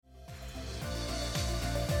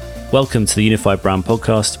Welcome to the Unified Brand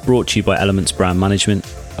Podcast, brought to you by Elements Brand Management,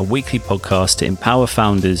 a weekly podcast to empower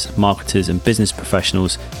founders, marketers, and business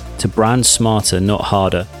professionals to brand smarter, not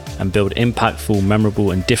harder, and build impactful,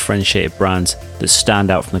 memorable, and differentiated brands that stand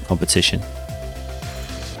out from the competition.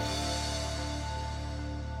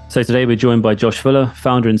 So today we're joined by Josh Fuller,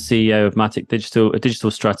 founder and CEO of Matic Digital, a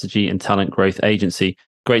digital strategy and talent growth agency.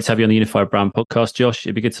 Great to have you on the Unified Brand Podcast, Josh.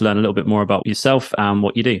 It'd be good to learn a little bit more about yourself and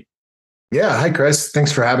what you do. Yeah. Hi, Chris.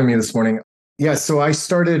 Thanks for having me this morning. Yeah. So I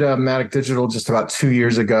started Matic Digital just about 2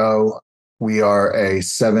 years ago. We are a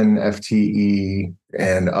 7 FTE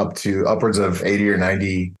and up to upwards of 80 or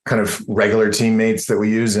 90 kind of regular teammates that we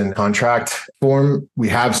use in contract form. We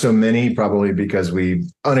have so many probably because we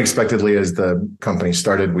unexpectedly, as the company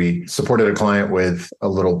started, we supported a client with a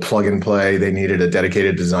little plug and play. They needed a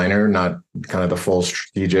dedicated designer, not kind of the full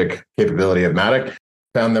strategic capability of Matic.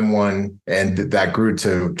 Found them one, and that grew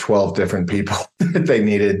to 12 different people that they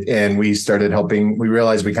needed. And we started helping. We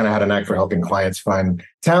realized we kind of had a knack for helping clients find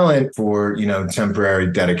talent for,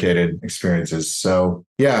 temporary dedicated experiences. So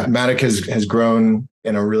yeah, Matic has grown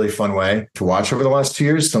in a really fun way to watch over the last 2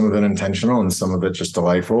 years, some of it intentional and some of it just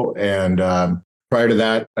delightful. And prior to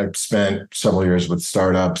that, I spent several years with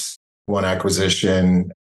startups, one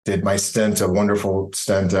acquisition, did my stint, a wonderful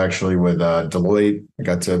stint actually with Deloitte. I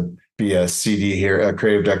got to be a CD here, a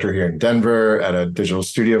creative director here in Denver at a digital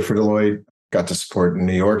studio for Deloitte. Got to support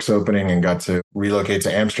New York's opening and got to relocate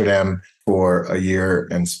to Amsterdam for a year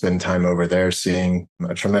and spend time over there seeing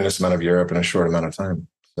a tremendous amount of Europe in a short amount of time.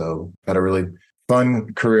 So had a really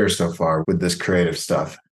fun career so far with this creative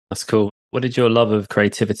stuff. That's cool. What did your love of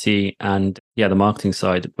creativity and the marketing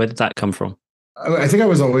side, where did that come from? I think I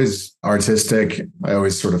was always artistic. I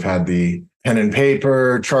always sort of had the pen and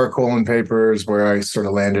paper, charcoal and papers, where I sort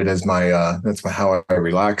of landed as how I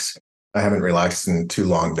relax. I haven't relaxed in too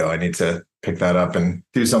long, though. I need to pick that up and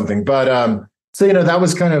do something. But that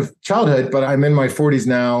was kind of childhood, but I'm in my 40s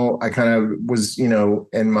now. I kind of was,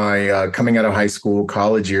 in my coming out of high school,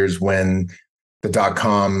 college years when the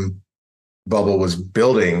 .com bubble was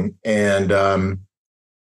building. And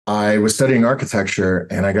I was studying architecture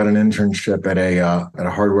and I got an internship at a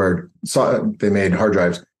hardware. They made hard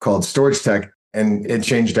drives called Storage Tech, and it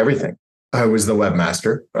changed everything. I was the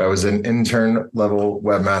webmaster. I was an intern level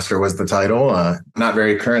webmaster was the title. Not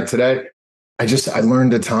very current today. I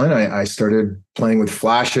learned a ton. I started playing with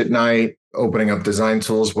Flash at night, opening up design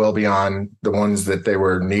tools well beyond the ones that they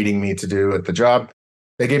were needing me to do at the job.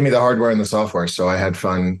 They gave me the hardware and the software, so I had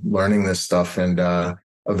fun learning this stuff. And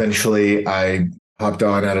eventually I hopped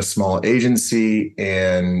on at a small agency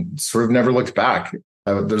and sort of never looked back.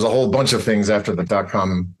 There's a whole bunch of things after the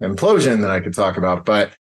 .com implosion that I could talk about,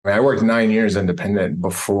 but I worked 9 years independent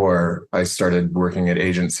before I started working at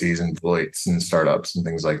agencies and Deloitte and startups and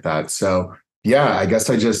things like that. So yeah, I guess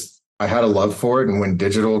I had a love for it. And when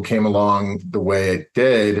digital came along the way it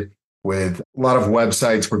did, with a lot of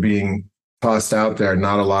websites were being tossed out there,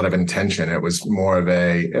 not a lot of intention. It was more of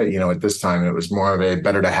at this time, it was more of a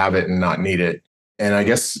better to have it and not need it. And I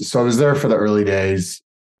guess, so I was there for the early days.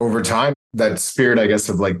 Over time, that spirit, I guess,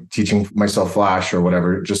 of like teaching myself Flash or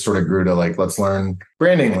whatever, just sort of grew to like, let's learn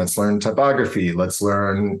branding, let's learn typography, let's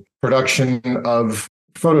learn production of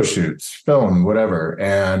photo shoots, film, whatever.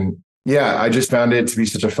 And yeah, I just found it to be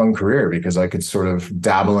such a fun career because I could sort of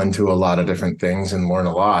dabble into a lot of different things and learn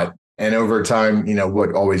a lot. And over time,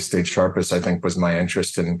 what always stayed sharpest, I think, was my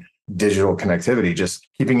interest in digital connectivity, just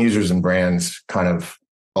keeping users and brands kind of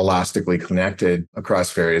elastically connected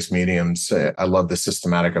across various mediums. I love the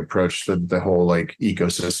systematic approach to the whole like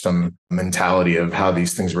ecosystem mentality of how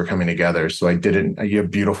these things were coming together. So you have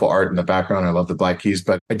beautiful art in the background. I love the Black Keys,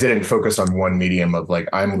 but I didn't focus on one medium of like,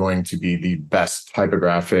 I'm going to be the best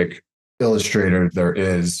typographic illustrator there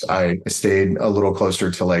is. I stayed a little closer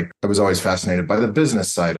to like, I was always fascinated by the business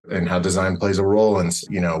side and how design plays a role in,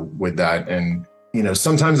 with that. And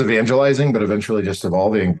sometimes evangelizing, but eventually just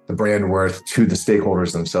evolving the brand worth to the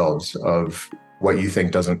stakeholders themselves of what you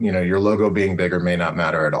think doesn't, your logo being bigger may not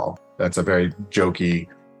matter at all. That's a very jokey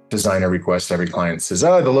designer request. Every client says, the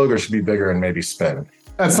logo should be bigger and maybe spin.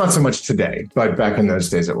 That's not so much today, but back in those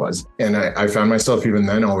days it was. And I found myself even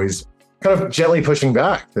then always kind of gently pushing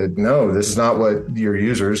back that, no, this is not what your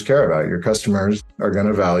users care about. Your customers are going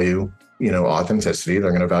to value authenticity.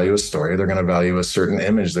 They're going to value a story. They're going to value a certain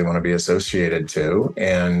image they want to be associated to.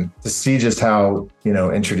 And to see just how,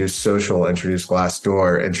 introduce social, introduce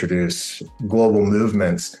Glassdoor, introduce global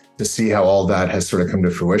movements, to see how all that has sort of come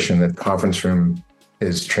to fruition, that Conference Room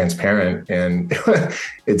is transparent and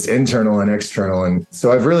it's internal and external. And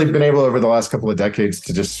so I've really been able over the last couple of decades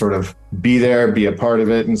to just sort of be there, be a part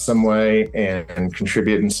of it in some way and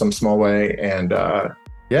contribute in some small way. And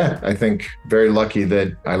Yeah, I think very lucky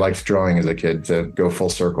that I liked drawing as a kid to go full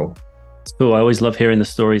circle. It's cool. I always love hearing the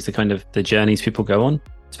stories, the kind of the journeys people go on,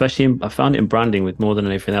 especially I found it in branding with more than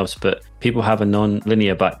anything else, but people have a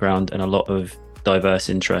non-linear background and a lot of diverse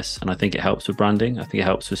interests. And I think it helps with branding. I think it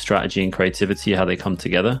helps with strategy and creativity, how they come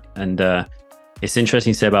together. And it's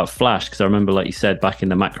interesting to say about Flash, because I remember, like you said, back in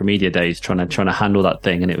the Macromedia days, trying to handle that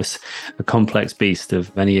thing. And it was a complex beast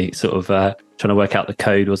of many sort of trying to work out the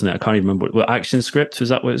code, wasn't it? I can't even remember what Action Script, was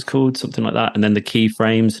that what it was called? Something like that. And then the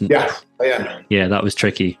keyframes. And yeah, that was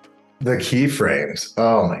tricky. The keyframes.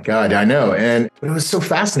 Oh my God, I know. And it was so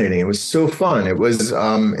fascinating. It was so fun. It was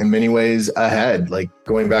in many ways ahead, like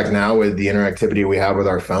going back now with the interactivity we have with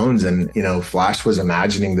our phones. And, Flash was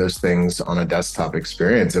imagining those things on a desktop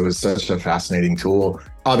experience. It was such a fascinating tool.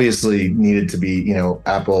 Obviously needed to be,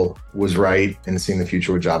 Apple was right in seeing the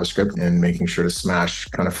future with JavaScript and making sure to smash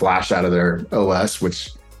kind of Flash out of their OS, which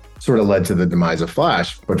sort of led to the demise of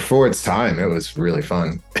Flash. But for its time, it was really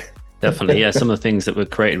fun. Definitely. Yeah. Some of the things that were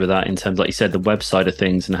created with that in terms, like you said, the web side of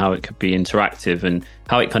things and how it could be interactive and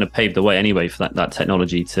how it kind of paved the way anyway for that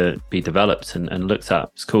technology to be developed and looked at.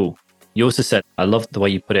 It's cool. You also said, I love the way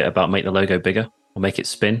you put it about make the logo bigger or make it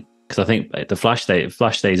spin. Because I think the Flash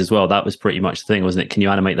days as well, that was pretty much the thing, wasn't it? Can you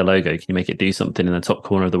animate the logo? Can you make it do something in the top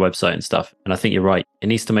corner of the website and stuff? And I think you're right. It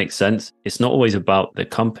needs to make sense. It's not always about the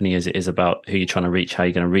company as it is about who you're trying to reach, how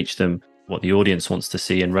you're going to reach them, what the audience wants to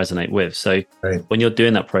see and resonate with. So When you're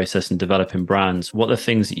doing that process and developing brands, what are the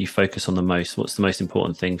things that you focus on the most? What's the most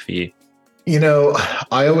important thing for you?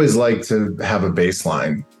 I always like to have a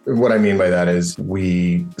baseline. What I mean by that is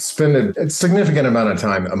we spend a significant amount of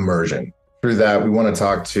time immersion. Through that, we want to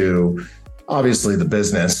talk to, obviously, the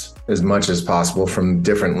business as much as possible from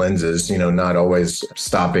different lenses, not always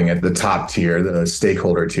stopping at the top tier, the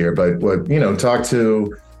stakeholder tier, but talk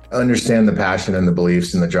to understand the passion and the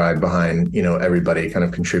beliefs and the drive behind, everybody kind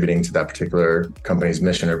of contributing to that particular company's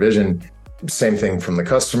mission or vision. Same thing from the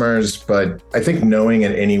customers. But I think knowing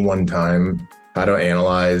at any one time how to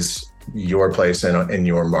analyze your place in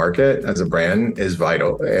your market as a brand is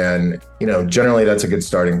vital. And, generally that's a good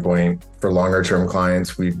starting point for longer term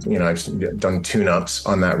clients. I've done tune-ups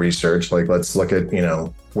on that research. Like, let's look at,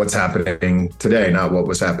 what's happening today, not what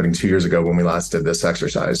was happening 2 years ago when we last did this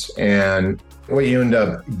exercise. And what you end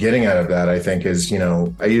up getting out of that, I think, is,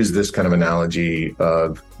 I use this kind of analogy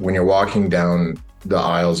of when you're walking down the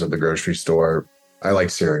aisles of the grocery store. I like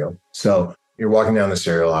cereal. So you're walking down the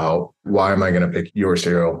cereal aisle. Why am I going to pick your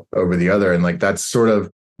cereal over the other? And that's sort of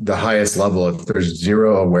the highest level if there's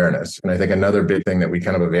zero awareness. And I think another big thing that we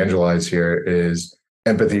kind of evangelize here is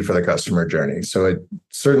empathy for the customer journey. So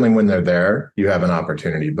certainly when they're there, you have an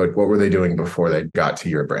opportunity, but what were they doing before they got to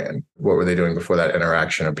your brand? What were they doing before that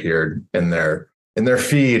interaction appeared in their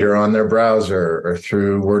feed or on their browser or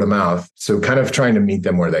through word of mouth? So kind of trying to meet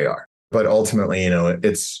them where they are. But ultimately,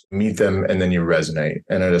 it's meet them and then you resonate.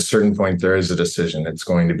 And at a certain point, there is a decision. It's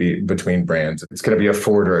going to be between brands. It's going to be a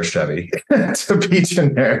Ford or a Chevy to be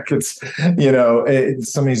generic.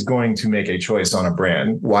 Somebody's going to make a choice on a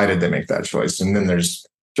brand. Why did they make that choice? And then there's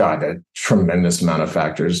a tremendous amount of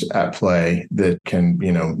factors at play that can,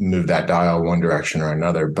 move that dial one direction or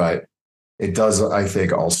another. But it does, I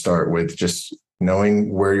think, all start with just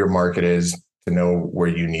knowing where your market is, to know where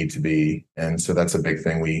you need to be. And so that's a big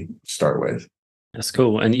thing we start with. That's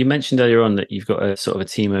cool. And you mentioned earlier on that you've got a sort of a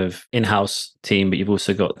team of in-house team, but you've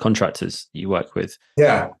also got contractors you work with.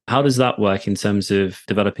 Yeah. How does that work in terms of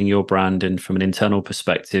developing your brand and from an internal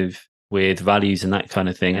perspective with values and that kind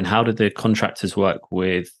of thing? And how do the contractors work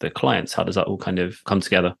with the clients? How does that all kind of come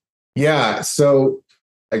together? Yeah. So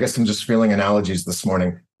I guess I'm just feeling analogies this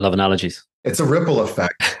morning. Love analogies. It's a ripple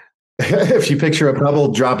effect. If you picture a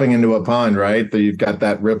pebble dropping into a pond, right, you've got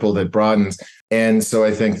that ripple that broadens. And so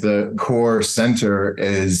I think the core center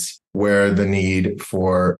is where the need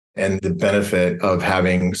for and the benefit of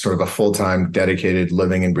having sort of a full-time dedicated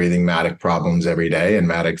living and breathing Matic problems every day and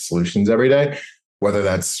Matic solutions every day, whether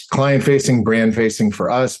that's client facing, brand facing for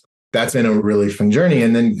us, that's been a really fun journey.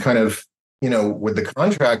 And then kind of, with the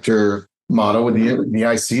contractor model with the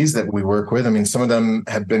ICs that we work with. I mean, some of them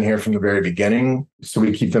have been here from the very beginning, so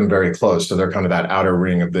we keep them very close. So they're kind of that outer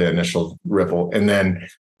ring of the initial ripple. And then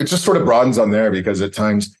it just sort of broadens on there because at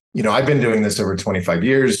times, I've been doing this over 25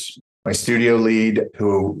 years. My studio lead,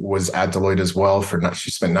 who was at Deloitte as well she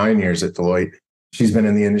spent 9 years at Deloitte. She's been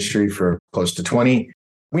in the industry for close to 20.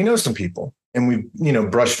 We know some people and we,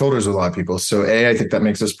 brush shoulders with a lot of people. So I think that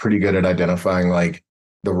makes us pretty good at identifying like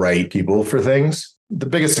the right people for things. The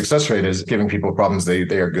biggest success rate is giving people problems they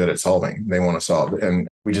are good at solving, they want to solve. And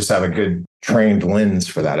we just have a good trained lens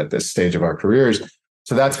for that at this stage of our careers.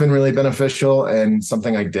 So that's been really beneficial and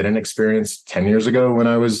something I didn't experience 10 years ago when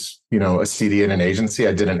I was, a CD in an agency.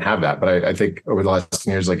 I didn't have that. But I think over the last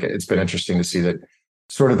 10 years, like it's been interesting to see that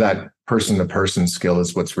sort of that person to person skill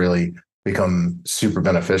is what's really become super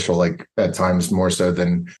beneficial, like at times more so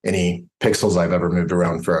than any pixels I've ever moved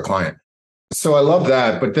around for a client. So I love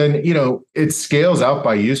that. But then, it scales out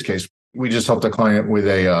by use case. We just helped a client with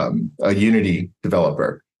a Unity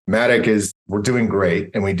developer. Matic we're doing great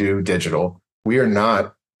and we do digital. We are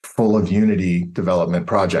not full of Unity development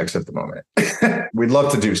projects at the moment. We'd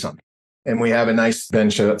love to do something. And we have a nice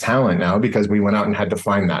bench of talent now because we went out and had to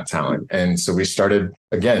find that talent. And so we started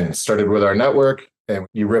with our network, and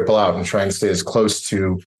you ripple out and try and stay as close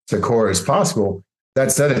to core as possible.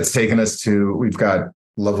 That said, we've got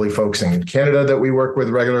lovely folks in Canada that we work with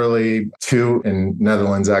regularly, 2 in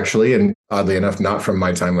Netherlands, actually. And oddly enough, not from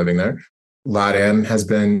my time living there. LATAM has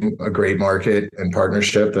been a great market and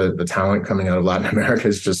partnership. The talent coming out of Latin America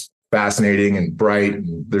is just fascinating and bright.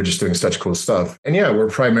 And they're just doing such cool stuff. And yeah, we're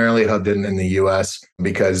primarily hubbed in the US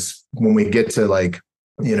because when we get to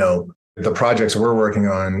the projects we're working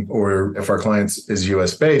on, or if our clients is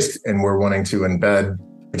US based and we're wanting to embed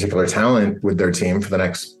particular talent with their team for the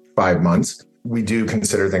next 5 months, we do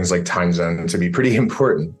consider things like time zone to be pretty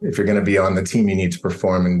important. If you're going to be on the team, you need to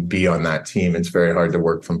perform and be on that team. It's very hard to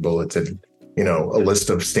work from bulleted, a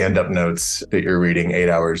list of stand-up notes that you're reading 8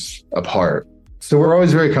 hours apart. So we're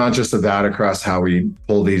always very conscious of that across how we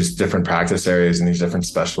pull these different practice areas and these different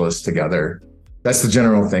specialists together. That's the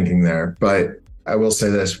general thinking there. But I will say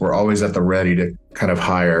this, we're always at the ready to kind of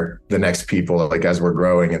hire the next people. Like as we're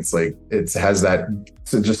growing, it has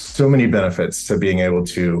just so many benefits to being able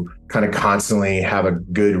to kind of constantly have a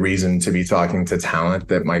good reason to be talking to talent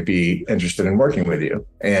that might be interested in working with you.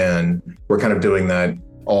 And we're kind of doing that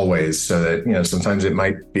always so that, sometimes it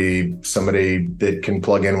might be somebody that can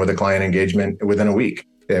plug in with a client engagement within a week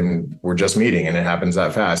and we're just meeting and it happens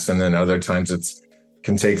that fast. And then other times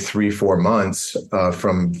can take 3-4 months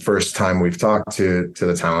from first time we've talked to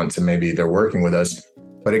the talent to maybe they're working with us.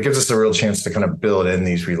 But it gives us a real chance to kind of build in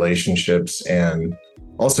these relationships. And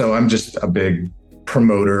also, I'm just a big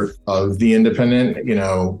promoter of the independent,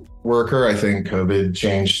 worker. I think COVID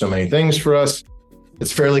changed so many things for us.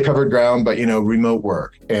 It's fairly covered ground, but remote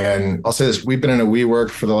work. And I'll say this, we've been in a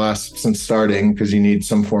WeWork since starting because you need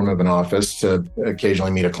some form of an office to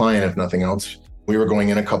occasionally meet a client, if nothing else. We were going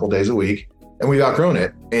in a couple days a week. And we've outgrown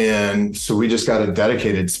it. And so we just got a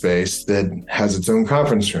dedicated space that has its own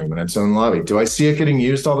conference room and its own lobby. Do I see it getting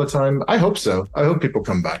used all the time? I hope so. I hope people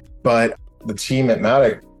come back. But the team at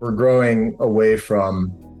Matic, we're growing away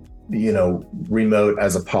from, remote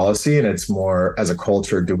as a policy. And it's more as a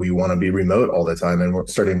culture, do we want to be remote all the time? And we're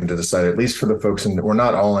starting to decide, at least for the folks we're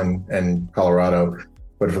not all in Colorado,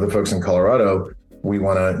 but for the folks in Colorado, we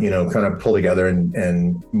want to, kind of pull together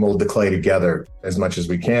and mold the clay together as much as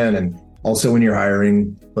we can. And also, when you're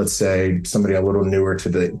hiring, let's say somebody a little newer to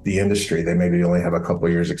the industry, they maybe only have a couple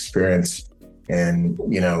of years experience. And,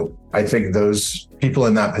 I think those people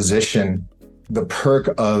in that position, the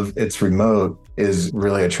perk of it's remote is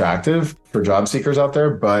really attractive for job seekers out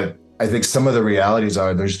there. But I think some of the realities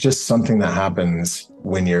are there's just something that happens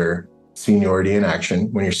when you're seniority in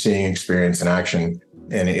action, when you're seeing experience in action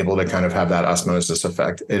and able to kind of have that osmosis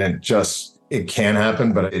effect. And it can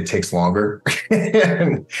happen, but it takes longer.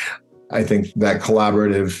 And I think that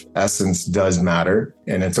collaborative essence does matter.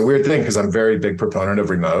 And it's a weird thing because I'm a very big proponent of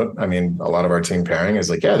remote. I mean, a lot of our team pairing is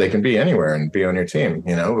like, yeah, they can be anywhere and be on your team,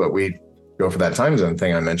 but we go for that time zone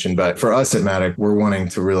thing I mentioned. But for us at Matic, we're wanting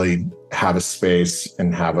to really have a space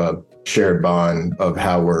and have a shared bond of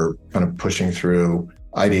how we're kind of pushing through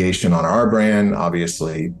ideation on our brand.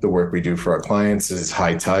 Obviously, the work we do for our clients is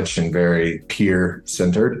high touch and very peer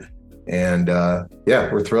centered. And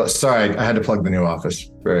we're thrilled. Sorry, I had to plug the new office.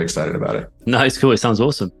 Very excited about it. No, it's cool. It sounds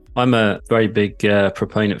awesome. I'm a very big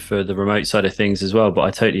proponent for the remote side of things as well. But I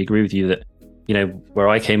totally agree with you that, where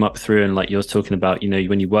I came up through and like you're talking about,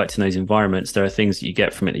 when you worked in those environments, there are things that you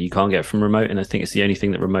get from it that you can't get from remote. And I think it's the only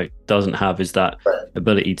thing that remote doesn't have is that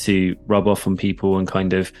ability to rub off on people and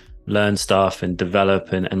kind of learn stuff and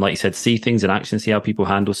develop and like you said, see things in action, see how people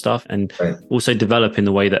handle stuff and also develop in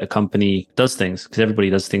the way that a company does things because everybody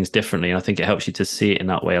does things differently. And I think it helps you to see it in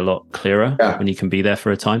that way a lot clearer when you can be there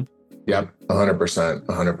for a time. Yep,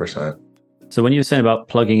 100%. So when you were saying about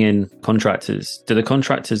plugging in contractors, do the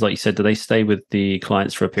contractors, like you said, do they stay with the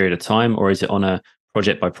clients for a period of time or is it on a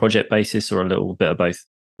project by project basis or a little bit of both?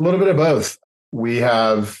 A little bit of both. We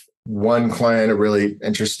have one client, a really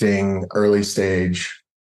interesting early stage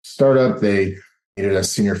startup. They needed a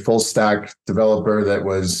senior full stack developer that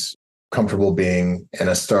was comfortable being in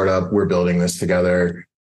a startup. We're building this together.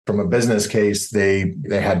 from a business case, they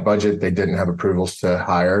had budget, they didn't have approvals to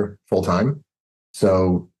hire full time.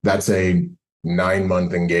 So that's a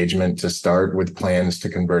 9-month engagement to start with plans to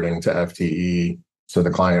converting to FTE. So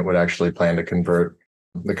the client would actually plan to convert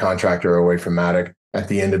the contractor away from Matic at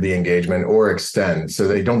the end of the engagement or extend. So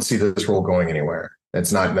they don't see this role going anywhere.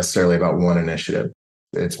 It's not necessarily about one initiative.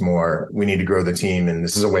 It's more, we need to grow the team. And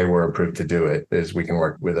this is a way we're approved to do it, is we can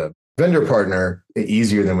work with a vendor partner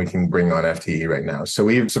easier than we can bring on FTE right now. So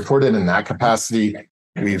we've supported in that capacity.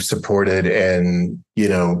 We've supported, and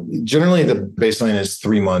generally the baseline is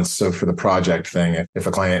 3 months. So for the project thing, if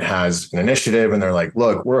a client has an initiative and they're like,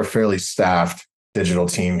 look, we're a fairly staffed digital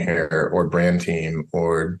team here, or brand team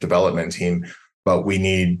or development team, but we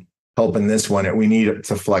need help in this one, and we need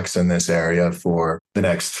to flex in this area for the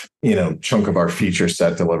next, chunk of our feature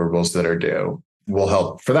set deliverables that are due. We'll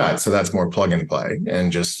help for that. So that's more plug and play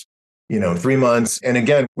and just 3 months. And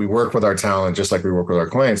again, we work with our talent, just like we work with our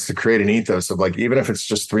clients, to create an ethos of like, even if it's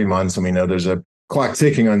just 3 months and we know there's a clock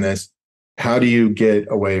ticking on this, how do you get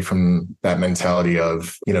away from that mentality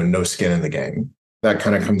of, no skin in the game? That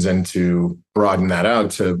kind of comes into broaden that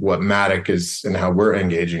out to what Matic is and how we're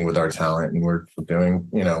engaging with our talent. And we're doing,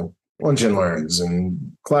 lunch and learns and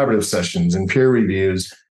collaborative sessions and peer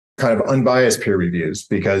reviews, kind of unbiased peer reviews,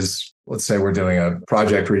 because let's say we're doing a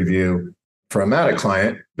project review for a Matic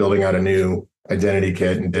client, building out a new identity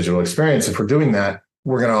kit and digital experience. If we're doing that,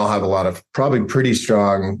 we're going to all have a lot of probably pretty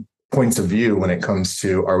strong points of view when it comes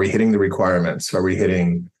to, are we hitting the requirements? Are we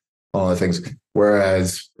hitting all the things?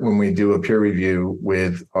 Whereas when we do a peer review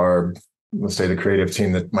with our, let's say the creative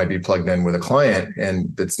team that might be plugged in with a client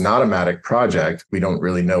and it's not a Matic project, we don't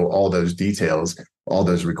really know all those details, all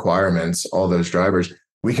those requirements, all those drivers.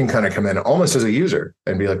 We can kind of come in almost as a user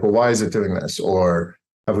and be like, well, why is it doing this? Or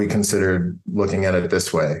have we considered looking at it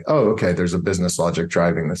this way? Oh, okay, there's a business logic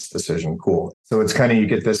driving this decision. Cool. So it's kind of, you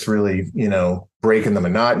get this really, break in the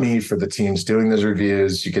monotony for the teams doing those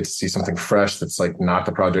reviews. You get to see something fresh that's like not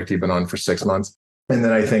the project you've been on for 6 months. And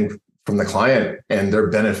then I think from the client, and they're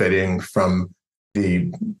benefiting from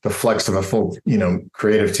the flex of a full,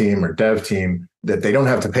 creative team or dev team that they don't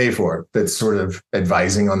have to pay for, that's sort of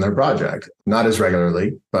advising on their project. Not as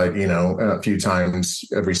regularly, but, a few times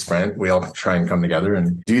every sprint, we all try and come together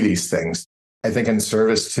and do these things. I think in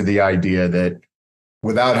service to the idea that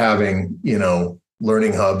without having,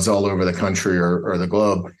 learning hubs all over the country or the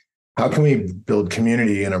globe, how can we build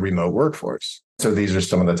community in a remote workforce? So these are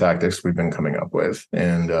some of the tactics we've been coming up with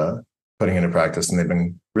and putting into practice, and they've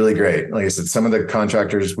been really great. Like I said, some of the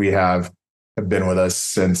contractors we have been with us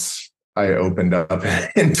since I opened up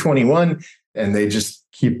in 21, and they just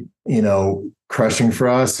keep, crushing for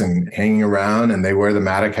us and hanging around, and they wear the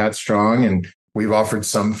Matic hat strong. And we've offered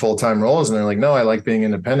some full-time roles, and they're like, no, I like being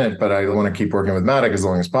independent, but I want to keep working with Matic as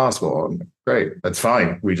long as possible. I'm like, great, that's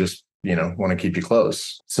fine. We just, want to keep you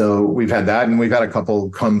close. So we've had that, and we've had a couple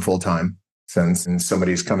come full-time since, and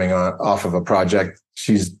somebody's coming off of a project.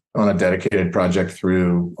 She's on a dedicated project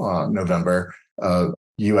through November,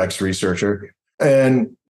 UX researcher.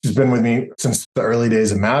 And she's been with me since the early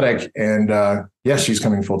days of Matic. And she's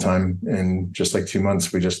coming full-time in just like 2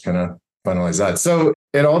 months. We just kind of finalize that. So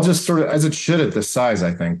it all just sort of, as it should at this size,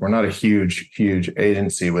 I think. We're not a huge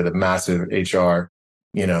agency with a massive HR,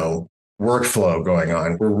 workflow going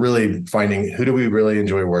on. We're really finding, who do we really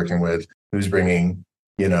enjoy working with? Who's bringing,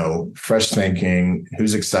 fresh thinking?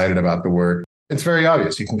 Who's excited about the work? It's very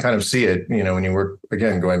obvious. You can kind of see it, when you work,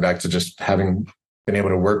 again, going back to just having been able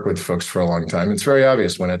to work with folks for a long time. It's very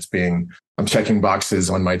obvious when I'm checking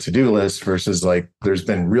boxes on my to-do list versus like there's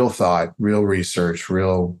been real thought, real research,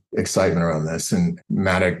 real excitement around this. And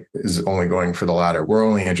Matic is only going for the latter. We're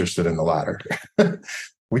only interested in the latter.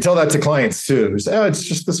 We tell that to clients too. It's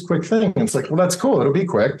just this quick thing. And it's like, well, that's cool. It'll be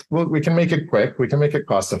quick. Well, we can make it quick. We can make it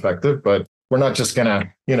cost effective, but we're not just going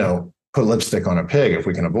to, put lipstick on a pig if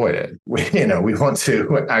we can avoid it. We want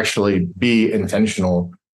to actually be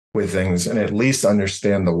intentional with things and at least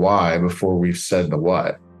understand the why before we've said the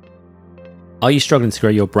what. Are you struggling to grow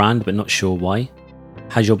your brand but not sure why?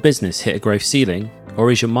 Has your business hit a growth ceiling,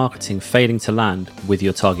 or is your marketing failing to land with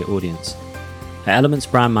your target audience? At Elements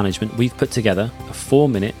Brand Management, we've put together a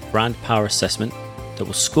 4-minute brand power assessment that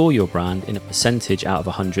will score your brand in a percentage out of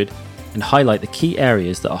 100 and highlight the key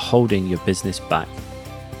areas that are holding your business back.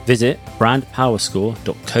 Visit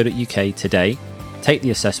brandpowerscore.co.uk today, take the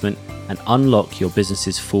assessment, and unlock your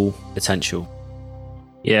business's full potential.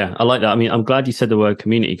 Yeah, I like that. I mean, I'm glad you said the word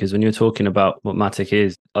community, because when you're talking about what Matic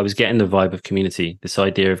is, I was getting the vibe of community, this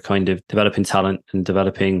idea of kind of developing talent and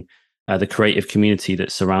developing the creative community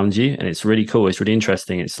that surrounds you. And it's really cool. It's really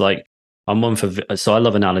interesting. It's like, I'm one for, so I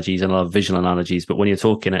love analogies and I love visual analogies, but when you're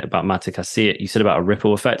talking about Matic, I see it, you said about a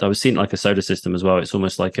ripple effect. I was seeing it like a solar system as well. It's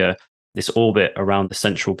almost like this orbit around the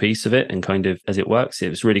central piece of it and kind of as it works. It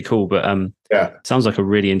was really cool. But it sounds like a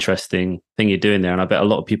really interesting thing you're doing there. And I bet a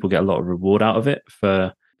lot of people get a lot of reward out of it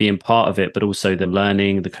for being part of it, but also the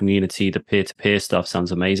learning, the community, the peer-to-peer stuff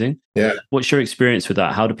sounds amazing. Yeah. What's your experience with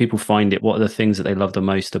that? How do people find it? What are the things that they love the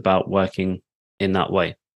most about working in that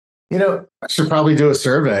way? I should probably do a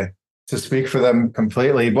survey to speak for them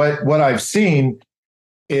completely. What I've seen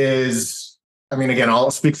is, again, I'll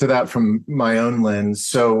speak to that from my own lens.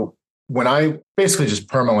 So when I basically just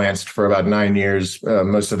permalanced for about 9 years,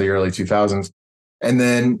 most of the early 2000s, and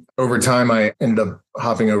then over time, I ended up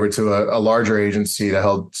hopping over to a larger agency to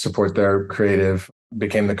help support their creative,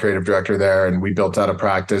 became the creative director there, and we built out a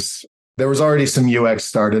practice. There was already some UX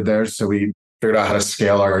started there, so we figured out how to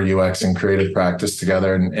scale our UX and creative practice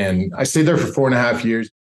together. And I stayed there for 4.5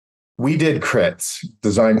 years. We did crits,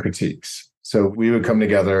 design critiques. So we would come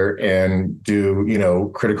together and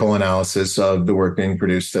do, critical analysis of the work being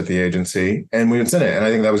produced at the agency, and we would send it. And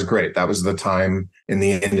I think that was great. That was the time in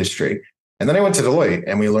the industry. And then I went to Deloitte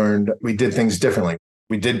and we did things differently.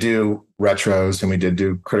 We did do retros and we did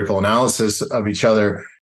do critical analysis of each other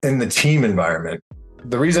in the team environment.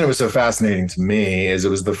 The reason it was so fascinating to me is it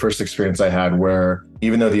was the first experience I had where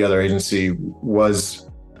even though the other agency was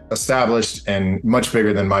established and much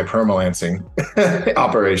bigger than my permalancing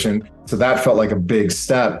operation, so that felt like a big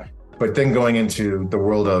step. But then going into the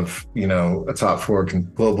world of, a top 4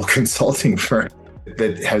 global consulting firm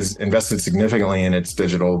that has invested significantly in its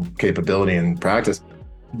digital capability and practice.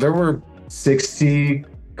 There were 60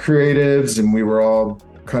 creatives and we were all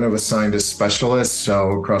kind of assigned as specialists.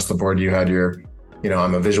 So across the board, you had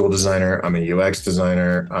I'm a visual designer, I'm a UX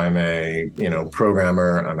designer, I'm a,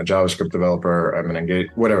 programmer, I'm a JavaScript developer, I'm an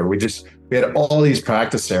whatever. We had all these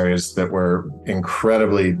practice areas that were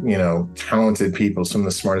incredibly, talented people, some of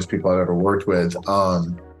the smartest people I've ever worked with.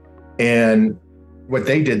 And what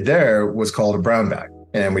they did there was called a brown bag.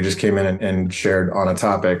 And we just came in and shared on a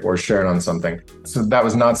topic or shared on something. So that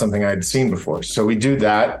was not something I'd seen before. So we do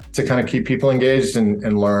that to kind of keep people engaged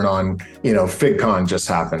and learn on, FigCon just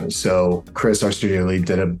happened. So Chris, our studio lead,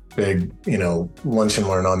 did a big, lunch and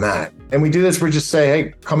learn on that. And we do this, we just say,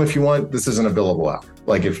 hey, come if you want. This isn't a billable hour.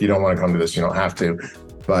 Like if you don't want to come to this, you don't have to.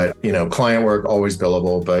 But, client work, always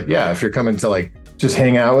billable. But yeah, if you're coming to just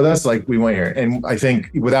hang out with us, we want here. And I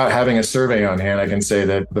think without having a survey on hand, I can say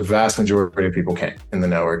that the vast majority of people came in the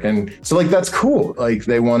network. And so that's cool.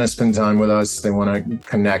 They want to spend time with us. They want to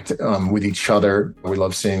connect with each other. We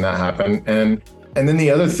love seeing that happen. And then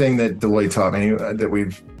the other thing that Deloitte taught me that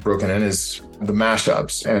we've broken in is the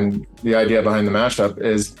mashups. And the idea behind the mashup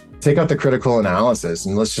is take out the critical analysis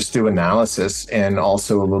and let's just do analysis and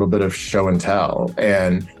also a little bit of show and tell.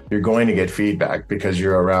 And you're going to get feedback because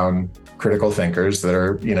you're around critical thinkers that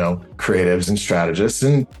are, creatives and strategists.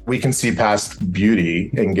 And we can see past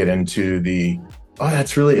beauty and get into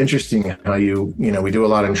that's really interesting how we do a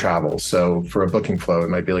lot in travel. So for a booking flow, it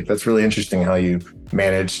might be that's really interesting how you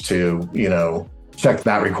manage to, check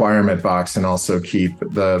that requirement box and also keep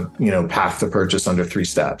the, path to purchase under 3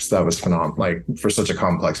 steps. That was phenomenal, for such a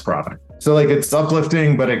complex product. So it's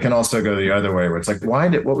uplifting, but it can also go the other way where it's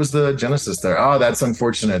what was the genesis there? Oh, that's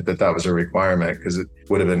unfortunate that was a requirement because it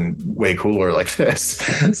would have been way cooler like this.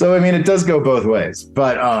 So, it does go both ways,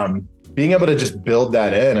 but being able to just build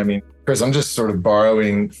that in, Chris, I'm just sort of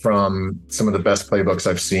borrowing from some of the best playbooks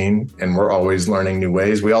I've seen, and we're always learning new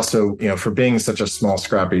ways. We also, for being such a small,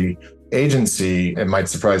 scrappy agency, it might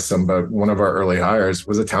surprise some, but one of our early hires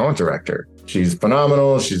was a talent director. She's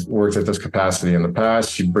phenomenal. She's worked at this capacity in the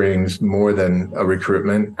past. She brings more than a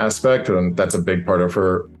recruitment aspect, and that's a big part of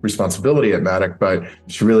her responsibility at Matic, but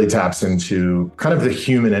she really taps into kind of the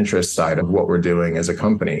human interest side of what we're doing as a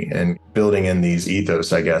company and building in these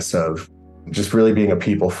ethos, I guess, of just really being a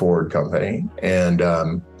people-forward company. And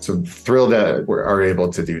so thrilled that we are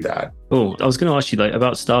able to do that. Oh, I was going to ask you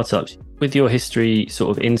about startups. With your history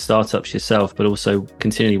sort of in startups yourself, but also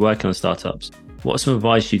continually working on startups, what's some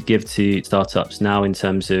advice you'd give to startups now in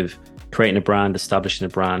terms of creating a brand, establishing a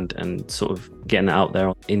brand, and sort of getting it out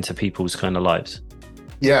there into people's kind of lives?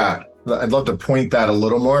 Yeah, I'd love to point that a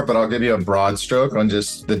little more, but I'll give you a broad stroke on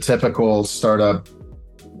just the typical startup.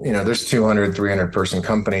 There's 200, 300 person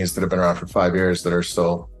companies that have been around for 5 years that are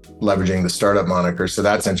still leveraging the startup moniker. So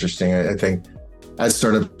that's interesting. I think as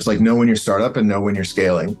startups, know when you're startup and know when you're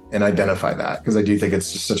scaling and identify that, because I do think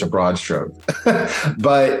it's just such a broad stroke.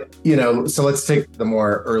 But, so let's take the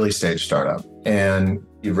more early stage startup, and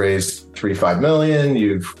you've raised 3-5 million.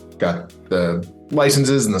 You've got the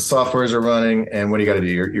licenses and the softwares are running. And what do you got to do?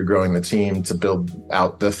 You're growing the team to build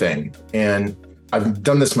out the thing. And I've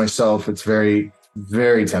done this myself. It's very,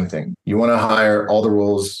 very tempting. You want to hire all the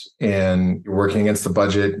roles and you're working against the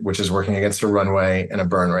budget, which is working against a runway and a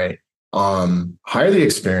burn rate. Hire the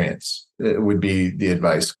experience. It would be the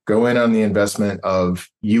advice. Go in on the investment of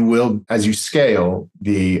you will, as you scale,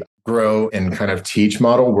 the grow and kind of teach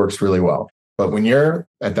model works really well. But when you're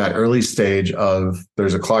at that early stage of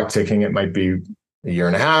there's a clock ticking, it might be a year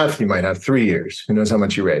and a half, you might have 3 years. Who knows how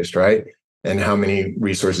much you raised, right? And how many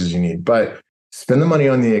resources you need. But spend the money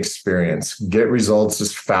on the experience, get results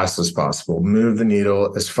as fast as possible, move the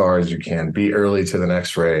needle as far as you can, be early to the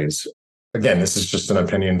next raise. Again, this is just an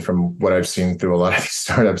opinion from what I've seen through a lot of these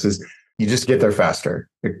startups is you just get there faster.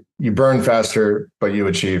 You burn faster, but you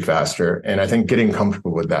achieve faster. And I think getting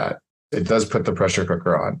comfortable with that, it does put the pressure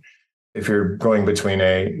cooker on. If you're going between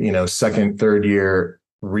a, second, third year,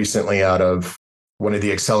 recently out of one of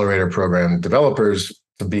the accelerator program developers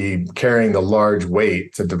to be carrying the large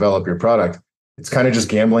weight to develop your product, it's kind of just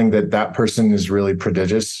gambling that person is really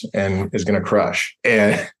prodigious and is going to crush.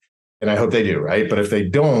 And I hope they do, right? But if they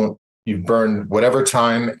don't, you've burned whatever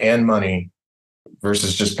time and money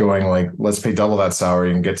versus just going like, let's pay double that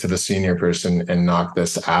salary and get to the senior person and knock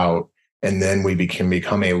this out. And then we can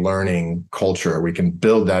become a learning culture. We can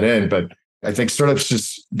build that in. But I think startups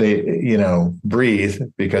just, they, breathe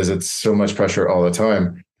because it's so much pressure all the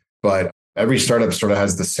time. But every startup sort of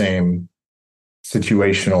has the same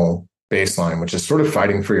situational baseline, which is sort of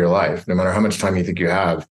fighting for your life. No matter how much time you think you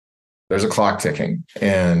have, there's a clock ticking.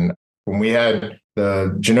 And when we had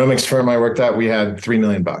the genomics firm I worked at, we had $3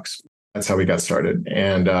 million. That's how we got started.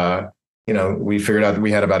 And, we figured out that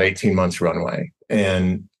we had about 18 months runway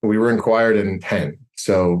and we were acquired in 10.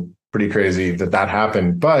 So pretty crazy that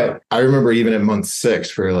happened. But I remember even at month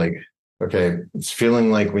 6, we were like, okay, it's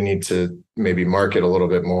feeling like we need to maybe market a little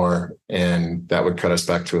bit more. And that would cut us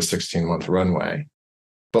back to a 16-month runway.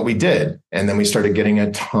 But we did. And then we started getting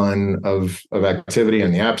a ton of activity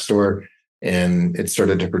in the App Store. And it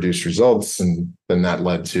started to produce results. And then that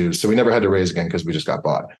led to, so we never had to raise again because we just got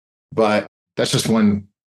bought. But that's just one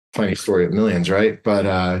tiny story of millions, right? But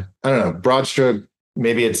I don't know, broad stroke,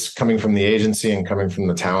 maybe it's coming from the agency and coming from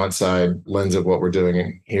the talent side lens of what we're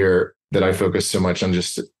doing here that I focus so much on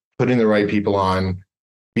just putting the right people on,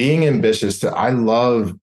 being ambitious. I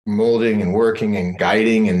love molding and working and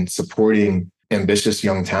guiding and supporting ambitious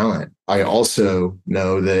young talent. I also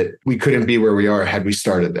know that we couldn't be where we are had we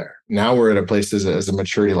started there. Now we're at a place as a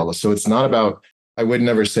maturity level. So it's not about, I would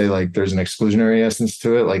never say like there's an exclusionary essence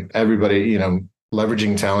to it. Like everybody,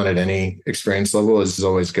 leveraging talent at any experience level is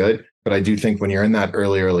always good. But I do think when you're in that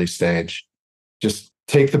early stage, just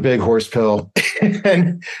take the big horse pill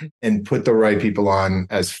and put the right people on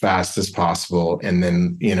as fast as possible. And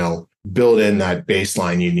then, build in that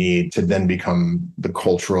baseline you need to then become the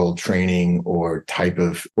cultural training or type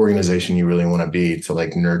of organization you really want to be to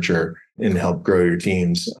like nurture and help grow your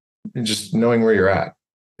teams and just knowing where you're at.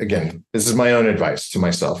 Again, this is my own advice to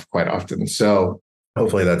myself quite often. So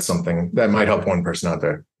hopefully that's something that might help one person out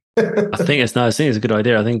there. I think it's a good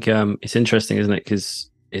idea. I think it's interesting, isn't it? Because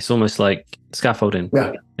it's almost like scaffolding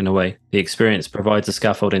in a way. The experience provides the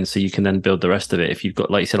scaffolding so you can then build the rest of it. If you've got,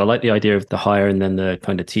 like you said, I like the idea of the hire and then the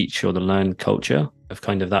kind of teach or the learn culture of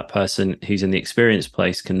kind of that person who's in the experience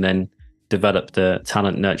place can then develop the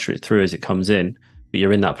talent, nurture it through as it comes in. But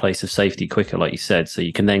you're in that place of safety quicker, like you said. So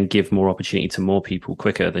you can then give more opportunity to more people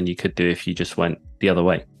quicker than you could do if you just went the other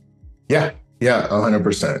way. Yeah,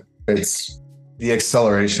 100%. It's the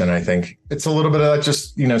acceleration, I think. It's a little bit of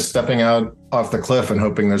just, stepping out off the cliff and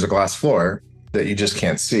hoping there's a glass floor that you just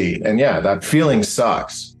can't see. And yeah, that feeling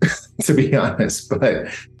sucks, to be honest. But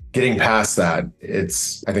getting past that,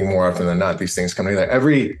 it's, I think more often than not, these things come together.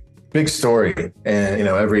 Every big story and,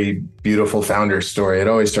 every beautiful founder story, it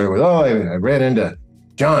always started with, I ran into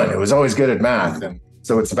John, who was always good at math. And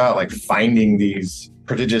so it's about like finding these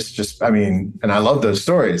prodigious, and I love those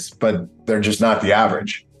stories, but they're just not the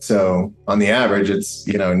average. So on the average, it's,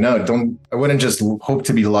 I wouldn't just hope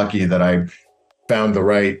to be lucky that I found the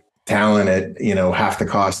right talent at, half the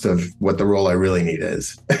cost of what the role I really need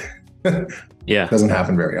is. Yeah. It doesn't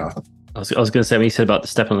happen very often. I was going to say, when you said about the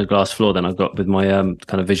step on the glass floor, then I've got with my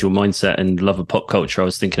kind of visual mindset and love of pop culture, I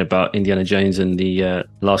was thinking about Indiana Jones and the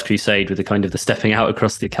Last Crusade with the kind of the stepping out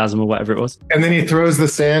across the chasm or whatever it was. And then he throws the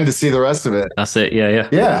sand to see the rest of it. That's it. Yeah.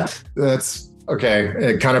 Yeah. That's okay.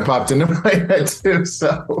 It kind of popped into my head too.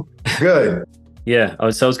 So good. Yeah. I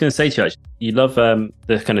was going to say to you, actually, you love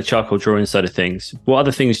the kind of charcoal drawing side of things. What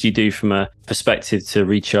other things do you do from a perspective to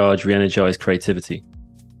recharge, re-energize creativity?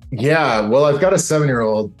 Yeah, well, I've got a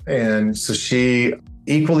 7-year-old, and so she,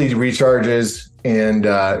 equally recharges. And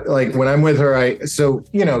like when I'm with her,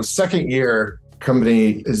 second year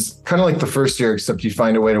company is kind of like the first year, except you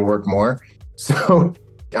find a way to work more. So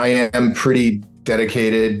I am pretty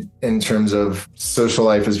dedicated in terms of social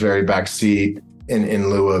life is very backseat in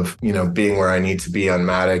lieu of, being where I need to be on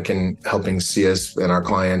Matic and helping CS and our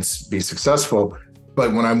clients be successful.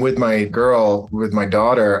 But when I'm with my girl, with my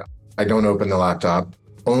daughter, I don't open the laptop.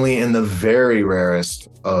 Only in the very rarest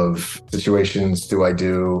of situations do I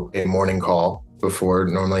do a morning call before.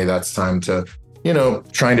 Normally that's time to,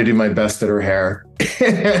 trying to do my best at her hair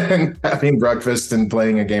and having breakfast and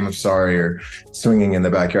playing a game of Sorry or swinging in the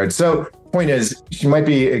backyard. So point is, she might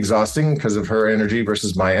be exhausting because of her energy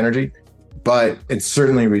versus my energy, but it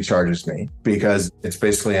certainly recharges me because it's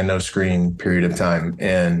basically a no screen period of time.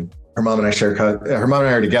 And her mom and I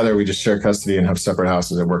are together. We just share custody and have separate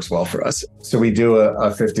houses. It works well for us. So we do a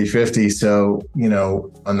 50-50. So,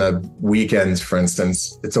 on the weekends, for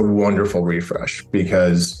instance, it's a wonderful refresh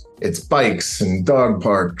because it's bikes and dog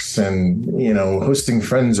parks and, hosting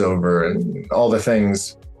friends over and all the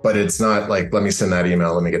things. But it's not like, let me send that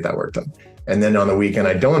email, let me get that work done. And then on the weekend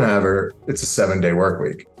I don't have her, it's a 7-day work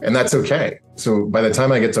week. And that's okay. So by the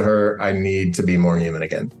time I get to her, I need to be more human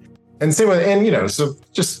again. And same with, so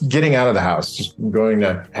just getting out of the house, just going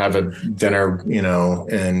to have a dinner,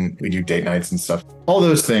 and we do date nights and stuff. All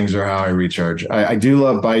those things are how I recharge. I do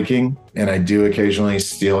love biking, and I do occasionally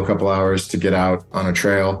steal a couple hours to get out on a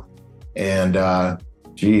trail. And The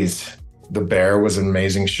Bear was an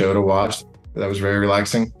amazing show to watch. That was very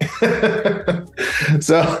relaxing.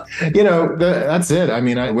 So, that's it. I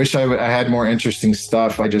mean, I wish I had more interesting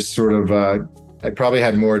stuff. I just sort of, I probably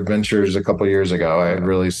had more adventures a couple of years ago. I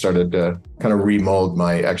really started to kind of remold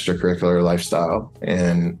my extracurricular lifestyle.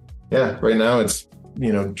 And yeah, right now it's,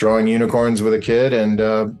 drawing unicorns with a kid and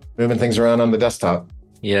moving things around on the desktop.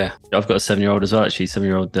 Yeah, I've got a 7-year-old as well, actually,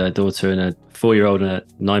 7-year-old daughter and a 4-year-old and a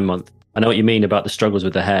 9-month. I know what you mean about the struggles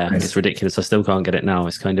with the hair. Nice. It's ridiculous. I still can't get it now.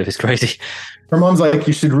 It's crazy. Her mom's like,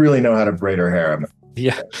 you should really know how to braid her hair. I'm like,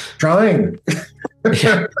 yeah. Trying.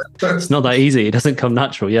 Yeah. It's not that easy. It doesn't come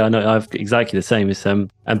natural. Yeah, I know. I've exactly the same. It's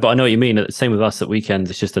but I know what you mean. Same with us at weekends.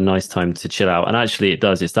 It's just a nice time to chill out. And actually, it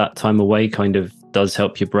does. It's that time away kind of does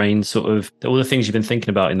help your brain sort of all the things you've been thinking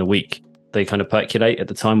about in the week. They kind of percolate at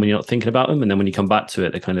the time when you're not thinking about them, and then when you come back to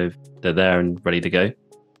it, they're there and ready to go.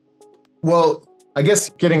 Well, I guess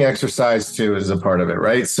getting exercise too is a part of it,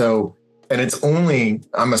 right? So. And I'm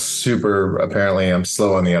I'm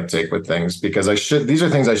slow on the uptake with things because these are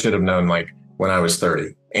things I should have known like when I was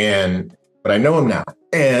 30. But I know them now.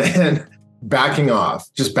 And backing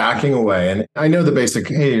away. And I know the basic,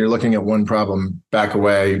 hey, you're looking at one problem, back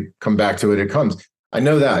away, come back to it, it comes. I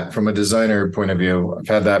know that from a designer point of view. I've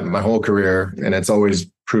had that my whole career and it's always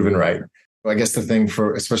proven right. I guess the thing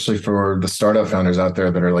especially for the startup founders out there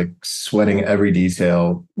that are like sweating every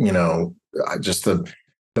detail, just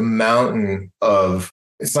the mountain of,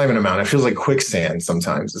 it's not even a mountain. It feels like quicksand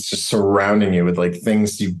sometimes. It's just surrounding you with like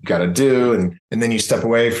things you got to do. And then you step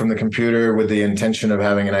away from the computer with the intention of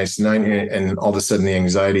having a nice night. And all of a sudden the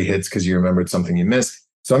anxiety hits because you remembered something you missed.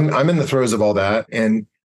 So I'm in the throes of all that. And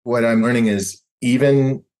what I'm learning is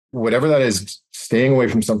even whatever that is, staying away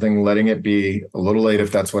from something, letting it be a little late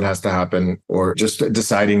if that's what has to happen, or just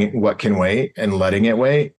deciding what can wait and letting it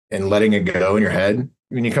wait and letting it go in your head.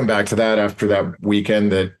 When you come back to that after that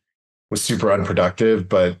weekend that was super unproductive,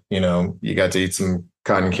 but you got to eat some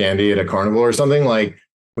cotton candy at a carnival or something, like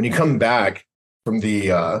when you come back from the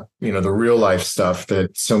the real life stuff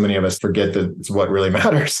that so many of us forget that it's what really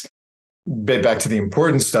matters. Back to the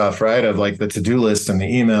important stuff, right? Of like the to-do list and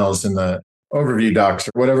the emails and the overview docs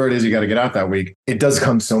or whatever it is you got to get out that week. It does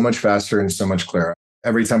come so much faster and so much clearer.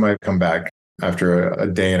 Every time I come back after a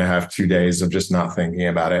day and a half, 2 days of just not thinking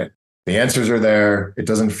about it, the answers are there. It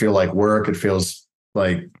doesn't feel like work. It feels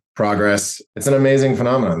like progress. It's an amazing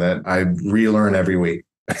phenomenon that I relearn every week.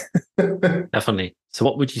 Definitely. So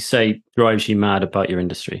what would you say drives you mad about your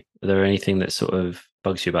industry? Are there anything that sort of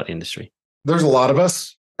bugs you about the industry? There's a lot of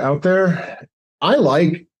us out there. I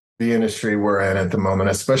like the industry we're in at the moment,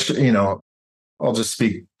 especially, I'll just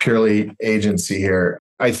speak purely agency here.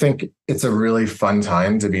 I think it's a really fun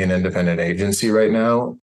time to be an independent agency right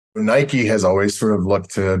now. Nike has always sort of looked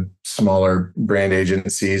to smaller brand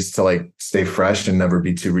agencies to like stay fresh and never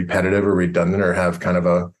be too repetitive or redundant or have kind of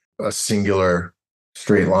a singular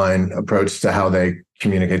straight line approach to how they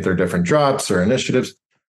communicate their different drops or initiatives.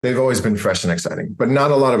 They've always been fresh and exciting, but not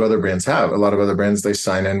a lot of other brands have. A lot of other brands, they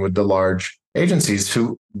sign in with the large agencies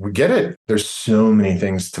who get it. There's so many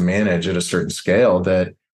things to manage at a certain scale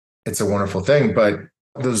that it's a wonderful thing. But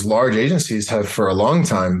those large agencies have for a long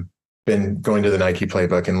time been going to the Nike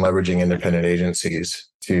playbook and leveraging independent agencies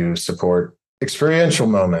to support experiential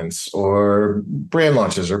moments or brand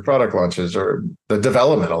launches or product launches or the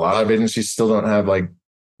development. A lot of agencies still don't have like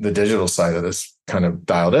the digital side of this kind of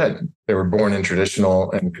dialed in. They were born in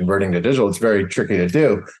traditional, and converting to digital, it's very tricky to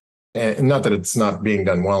do. And not that it's not being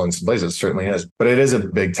done well in some places, it certainly is, but it is a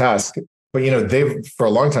big task. But, they've for a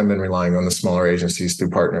long time been relying on the smaller agencies through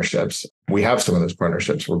partnerships. We have some of those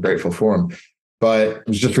partnerships. We're grateful for them. But I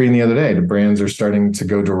was just reading the other day, the brands are starting to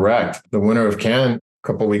go direct. The winner of Cannes a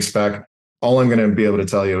couple of weeks back, all I'm going to be able to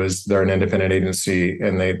tell you is they're an independent agency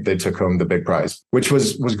and they took home the big prize, which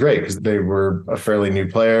was great because they were a fairly new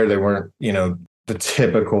player. They weren't, the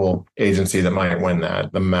typical agency that might win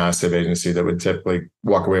that, the massive agency that would typically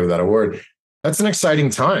walk away with that award. That's an exciting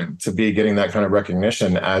time to be getting that kind of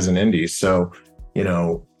recognition as an indie. So,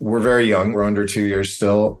 we're very young. We're under 2 years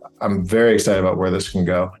still. I'm very excited about where this can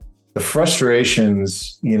go. The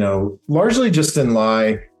frustrations, largely just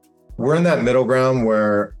we're in that middle ground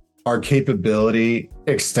where our capability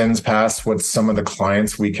extends past what some of the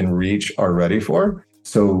clients we can reach are ready for.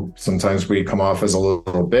 So sometimes we come off as a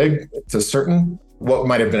little big to certain. What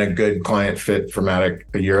might have been a good client fit for Matic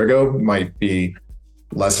a year ago might be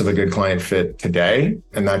less of a good client fit today.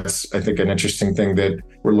 And that's, I think, an interesting thing that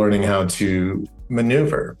we're learning how to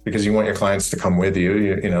maneuver, because you want your clients to come with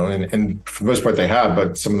you, and for the most part they have,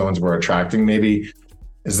 but some of the ones we're attracting, maybe,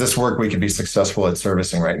 is this work we could be successful at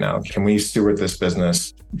servicing right now? Can we steward this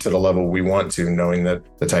business to the level we want to, knowing that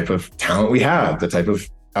the type of talent we have, the type of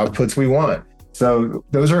outputs we want? So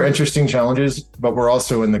those are interesting challenges, but we're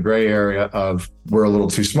also in the gray area of we're a little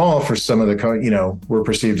too small for some of the, we're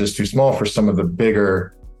perceived as too small for some of the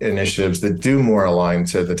bigger initiatives that do more align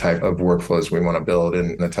to the type of workflows we want to build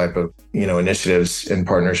and the type of, initiatives and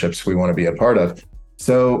partnerships we want to be a part of.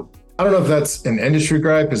 So I don't know if that's an industry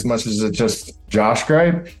gripe as much as it's just Josh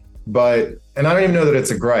gripe, and I don't even know that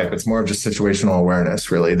it's a gripe. It's more of just situational awareness,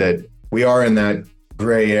 really, that we are in that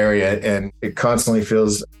gray area, and it constantly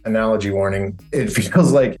feels, analogy warning, it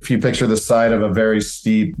feels like if you picture the side of a very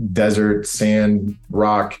steep desert, sand,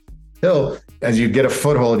 rock hill, as you get a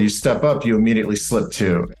foothold, you step up, you immediately slip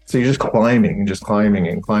too. So you're just climbing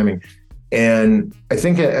and climbing. And I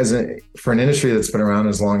think for an industry that's been around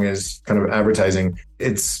as long as kind of advertising,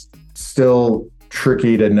 it's still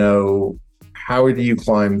tricky to know how do you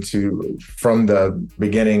climb from the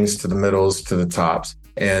beginnings to the middles to the tops.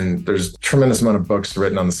 And there's a tremendous amount of books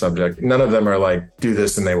written on the subject. None of them are like, do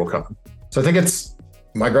this and they will come. So I think it's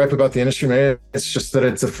my gripe about the industry, maybe it's just that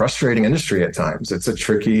it's a frustrating industry at times. It's a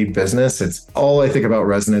tricky business. It's all I think about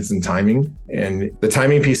resonance and timing. And the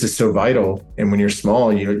timing piece is so vital. And when you're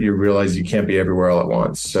small, you realize you can't be everywhere all at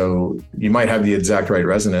once. So you might have the exact right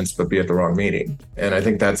resonance, but be at the wrong meeting. And I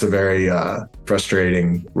think that's a very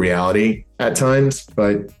frustrating reality at times,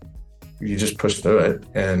 but you just push through it.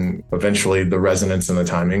 And eventually the resonance and the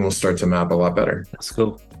timing will start to map a lot better. That's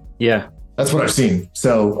cool. Yeah. That's what I've seen.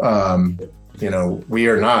 So, we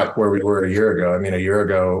are not where we were a year ago. I mean, a year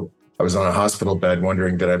ago, I was on a hospital bed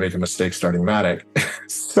wondering, did I make a mistake starting Matic?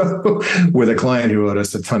 So with a client who owed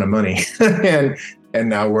us a ton of money and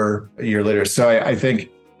now we're a year later. So I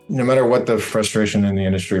think no matter what the frustration in the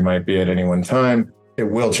industry might be at any one time, it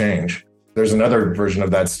will change. There's another version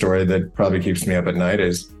of that story that probably keeps me up at night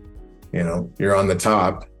is, you're on the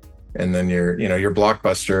top and then you're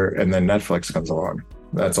Blockbuster and then Netflix comes along.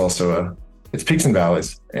 That's also it's peaks and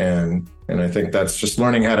valleys. And I think that's just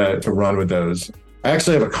learning how to run with those. I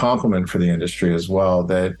actually have a compliment for the industry as well,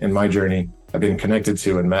 that in my journey, I've been connected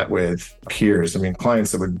to and met with peers. I mean,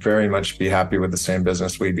 clients that would very much be happy with the same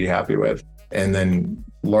business we'd be happy with. And then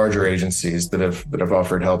larger agencies that have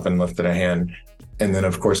offered help and lifted a hand. And then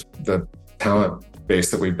of course, the talent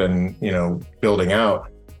base that we've been, building out.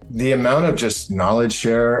 The amount of just knowledge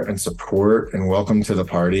share and support and welcome to the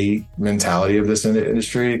party mentality of this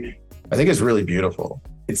industry, I think is really beautiful.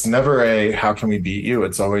 It's never how can we beat you?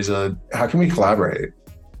 It's always how can we collaborate?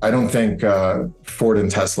 I don't think Ford and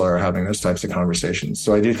Tesla are having those types of conversations.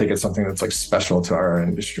 So I do think it's something that's like special to our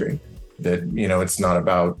industry, that, it's not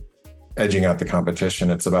about edging out the competition.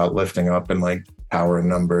 It's about lifting up and like power in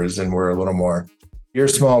numbers. And we're a little more, you're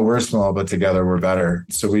small, we're small, but together we're better.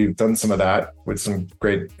 So we've done some of that with some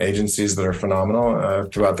great agencies that are phenomenal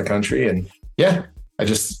throughout the country. And yeah, I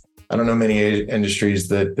don't know many industries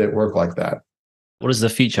that work like that. What does the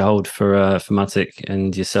future hold for Matic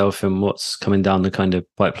and yourself, and what's coming down the kind of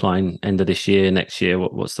pipeline end of this year, next year?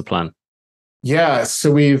 What's the plan? Yeah,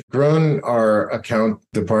 so we've grown our account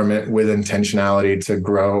department with intentionality to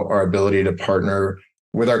grow our ability to partner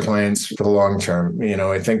with our clients for the long term.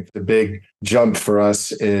 I think the big jump for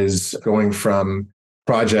us is going from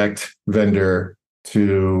project vendor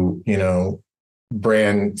to,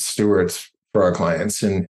 brand stewards for our clients.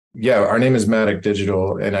 And yeah, our name is Matic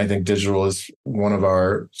Digital. And I think digital is one of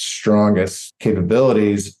our strongest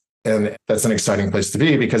capabilities. And that's an exciting place to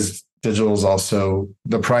be because digital is also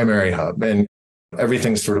the primary hub. And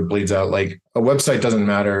everything sort of bleeds out. Like a website doesn't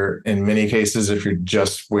matter in many cases if you're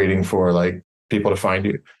just waiting for like people to find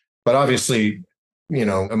you. But obviously,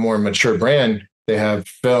 a more mature brand, they have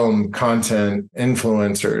film, content,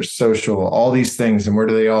 influencers, social, all these things. And where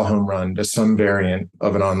do they all home run to some variant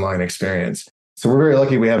of an online experience? So we're very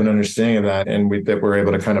lucky we have an understanding of that and that we're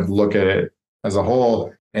able to kind of look at it as a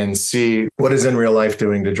whole and see what is in real life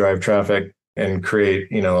doing to drive traffic and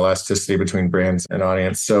create, elasticity between brands and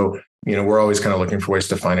audience. So, we're always kind of looking for ways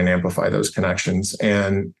to find and amplify those connections.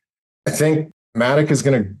 And I think Matic is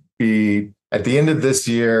going to be, at the end of this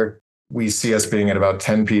year, we see us being at about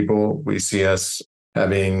 10 people. We see us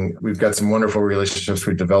we've got some wonderful relationships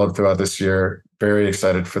we've developed throughout this year. Very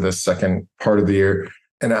excited for this second part of the year.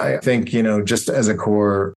 And I think, just as a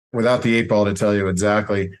core, without the 8-ball to tell you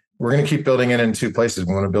exactly, we're going to keep building it in two places.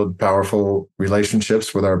 We want to build powerful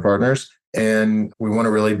relationships with our partners. And we want to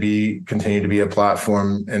really continue to be a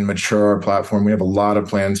platform and mature our platform. We have a lot of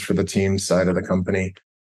plans for the team side of the company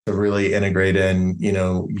to really integrate in,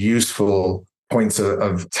 useful points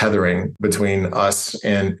of tethering between us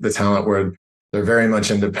and the talent where they're very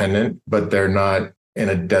much independent, but they're not in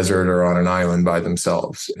a desert or on an island by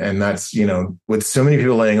themselves. And that's, with so many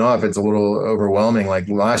people laying off, it's a little overwhelming. Like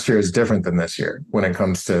last year is different than this year when it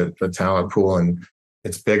comes to the talent pool, and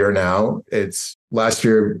it's bigger now. Last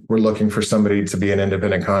year, we're looking for somebody to be an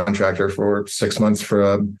independent contractor for 6 months for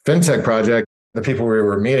a fintech project. The people we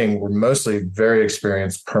were meeting were mostly very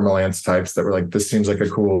experienced Permalance types that were like, this seems like a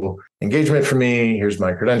cool engagement for me. Here's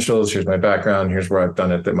my credentials. Here's my background. Here's where I've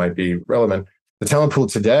done it that might be relevant. The talent pool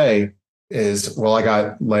today is, I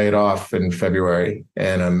got laid off in February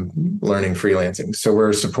and I'm learning freelancing. So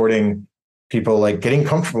we're supporting people like getting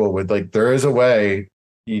comfortable with like, there is a way.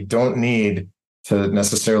 You don't need to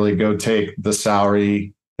necessarily go take the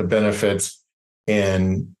salary, the benefits,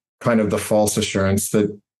 and kind of the false assurance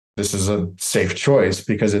that this is a safe choice,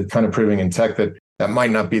 because it's kind of proving in tech that might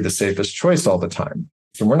not be the safest choice all the time.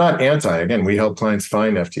 So we're not again, we help clients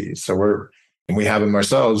find FTEs. So we have them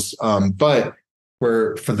ourselves. But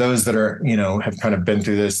for those that are, have kind of been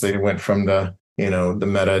through this, they went from the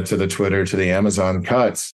Meta to the Twitter to the Amazon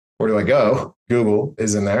cuts. Where do I go? Google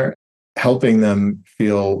is in there, helping them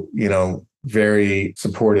feel, very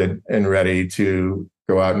supported and ready to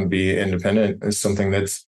go out and be independent is something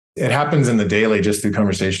it happens in the daily just through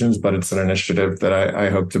conversations, but it's an initiative that I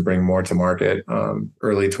hope to bring more to market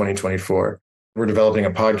early 2024. We're developing a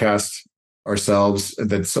podcast ourselves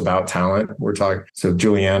that's about talent. So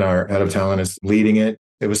Juliana, our head of talent, is leading it.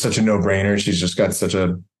 It was such a no-brainer. She's just got such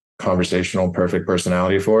a conversational, perfect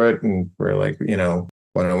personality for it. And we're like,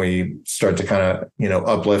 why don't we start to kind of,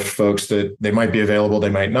 uplift folks that they might be available, they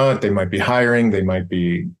might not, they might be hiring, they might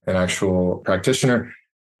be an actual practitioner.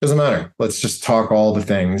 Doesn't matter. Let's just talk all the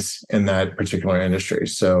things in that particular industry.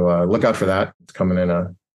 So look out for that. It's coming in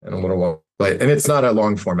a little while. And it's not a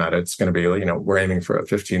long format. It's going to be, we're aiming for a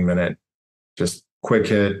 15-minute, just quick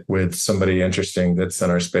hit with somebody interesting that's in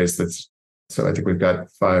our space. So I think we've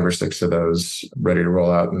got 5 or 6 of those ready to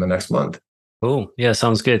roll out in the next month. Cool. Yeah,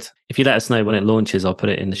 sounds good. If you let us know when it launches, I'll put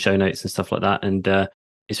it in the show notes and stuff like that. And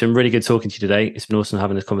it's been really good talking to you today. It's been awesome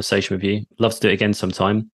having this conversation with you. Love to do it again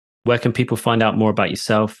sometime. Where can people find out more about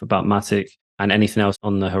yourself, about Matic, and anything else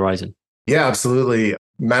on the horizon? Yeah, absolutely.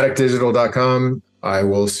 MaticDigital.com. I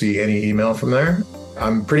will see any email from there.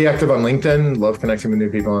 I'm pretty active on LinkedIn. Love connecting with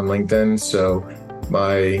new people on LinkedIn. So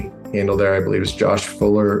my handle there, I believe, is Josh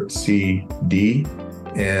Fuller CD.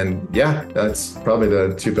 And yeah, that's probably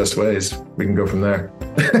the 2 best ways. We can go from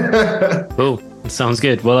there. Cool. Sounds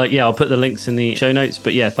good. Well, I'll put the links in the show notes.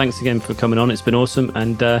 But yeah, thanks again for coming on. It's been awesome.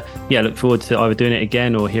 And look forward to either doing it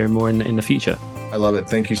again or hearing more in the future. I love it.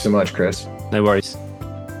 Thank you so much, Chris. No worries.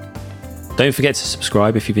 Don't forget to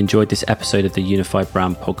subscribe if you've enjoyed this episode of the Unified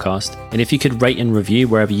Brand Podcast. And if you could rate and review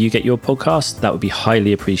wherever you get your podcast, that would be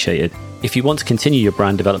highly appreciated. If you want to continue your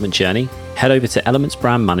brand development journey, head over to Elements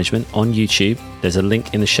Brand Management on YouTube. There's a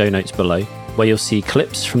link in the show notes below where you'll see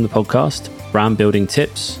clips from the podcast, brand building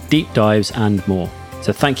tips, deep dives, and more.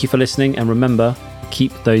 So thank you for listening. And remember,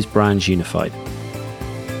 keep those brands unified.